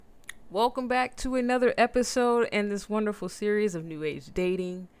Welcome back to another episode in this wonderful series of New Age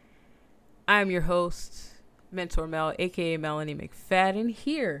Dating. I'm your host, Mentor Mel, aka Melanie McFadden,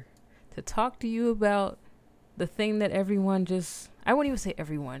 here to talk to you about the thing that everyone I won't even say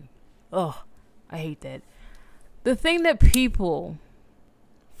everyone. Oh, I hate that. The thing that people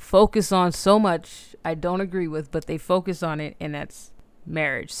focus on so much, I don't agree with, but they focus on it, and that's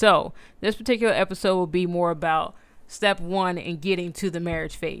marriage. So this particular episode will be more about step one in getting to the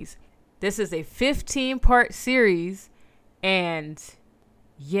marriage phase. This is a 15-part series, and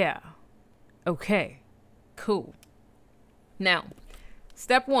yeah, okay, cool. Now,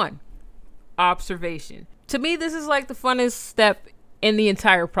 step one, observation. To me, this is like the funnest step in the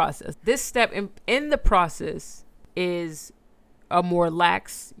entire process. This step in the process is a more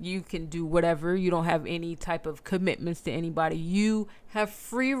lax. You can do whatever. You don't have any type of commitments to anybody. You have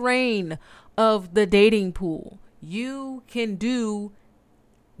free reign of the dating pool. You can do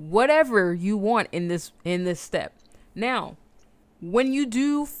whatever you want in this step. Now, when you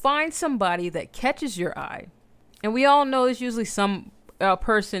do find somebody that catches your eye, and we all know it's usually some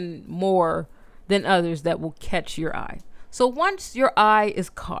person more than others that will catch your eye. So once your eye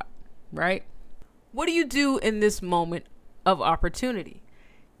is caught, right? What do you do in this moment of opportunity?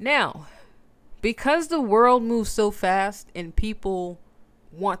 Now, because the world moves so fast and people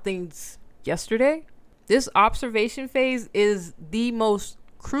want things yesterday, this observation phase is the most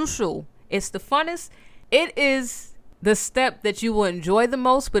crucial. It's the funnest. It is the step that you will enjoy the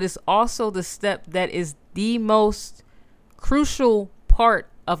most, but it's also the step that is the most crucial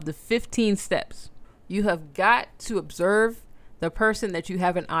part of the 15 steps. You have got to observe the person that you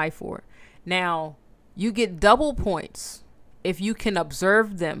have an eye for. Now, you get double points if you can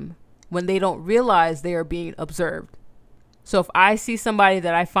observe them when they don't realize they are being observed. So if I see somebody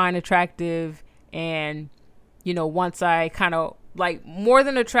that I find attractive, and once I kind of like more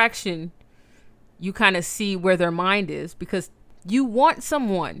than attraction, you kind of see where their mind is, because you want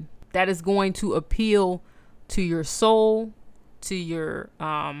someone that is going to appeal to your soul, to your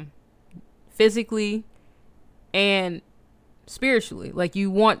physically and spiritually. Like, you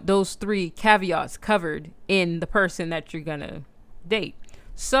want those three caveats covered in the person that you're gonna date.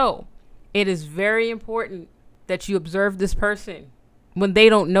 So it is very important that you observe this person when they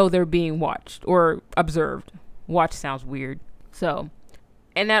don't know they're being watched or observed. Watch sounds weird. So,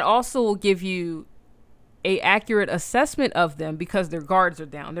 and that also will give you a accurate assessment of them, because their guards are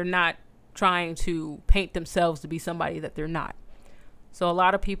down. They're not trying to paint themselves to be somebody that they're not. So a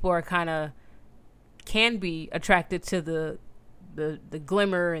lot of people are can be attracted to the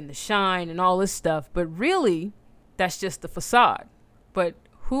glimmer and the shine and all this stuff, but really that's just the facade. But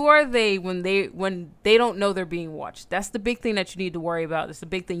who are they when they don't know they're being watched? That's the big thing that you need to worry about. That's the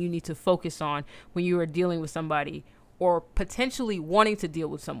big thing you need to focus on when you are dealing with somebody or potentially wanting to deal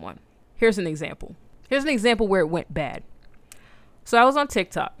with someone. Here's an example. Here's an example where it went bad. So I was on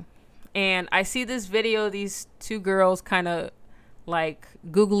TikTok and I see this video, these two girls kind of like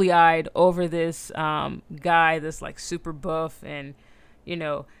googly eyed over this guy that's like super buff, and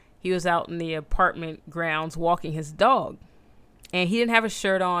he was out in the apartment grounds walking his dog. And he didn't have a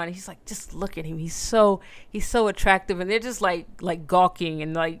shirt on. He's like, just look at him. He's so attractive. And they're just like gawking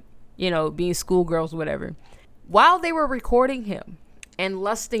and being schoolgirls or whatever. While they were recording him and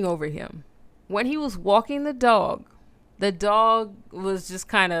lusting over him, when he was walking the dog was just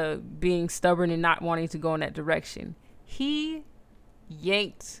kind of being stubborn and not wanting to go in that direction. He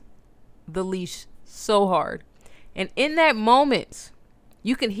yanked the leash so hard. And in that moment,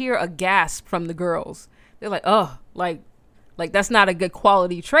 you can hear a gasp from the girls. They're like, oh, like that's not a good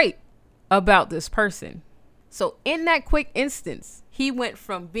quality trait about this person. So in that quick instance, he went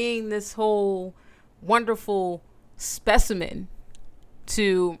from being this whole wonderful specimen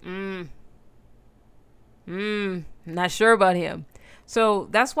to not sure about him. So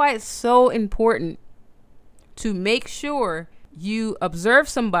that's why it's so important to make sure you observe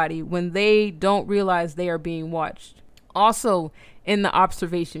somebody when they don't realize they are being watched. Also, in the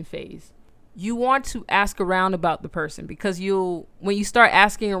observation phase, you want to ask around about the person, because when you start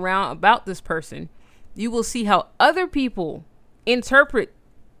asking around about this person, you will see how other people interpret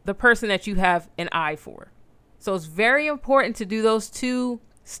the person that you have an eye for. So it's very important to do those two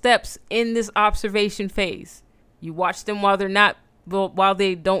steps in this observation phase. You watch them while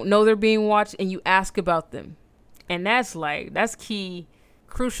they don't know they're being watched, and you ask about them. And that's key,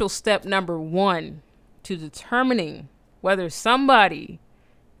 crucial step number one to determining whether somebody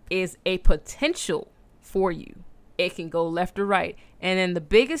is a potential for you. It can go left or right. And then the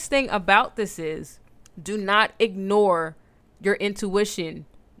biggest thing about this is, do not ignore your intuition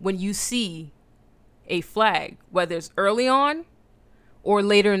when you see a flag, whether it's early on or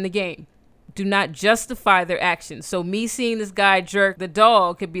later in the game. Do not justify their actions. So me seeing this guy jerk the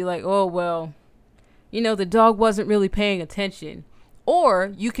dog could be like, oh, well, the dog wasn't really paying attention.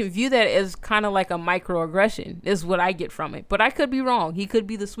 Or you can view that as kind of like a microaggression, is what I get from it. But I could be wrong. He could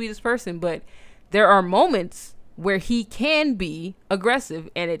be the sweetest person, but there are moments where he can be aggressive,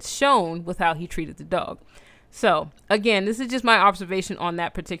 and it's shown with how he treated the dog. So again, this is just my observation on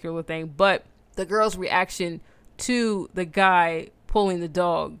that particular thing, but the girl's reaction to the guy pulling the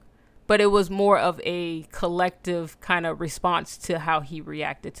dog, but it was more of a collective kind of response to how he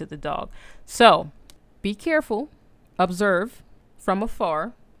reacted to the dog. So be careful, observe from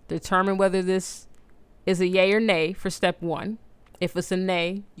afar, determine whether this is a yay or nay for step 1. If it's a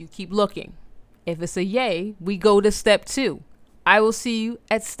nay, you keep looking. If it's a yay, we go to step 2. I will see you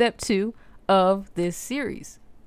at step 2 of this series.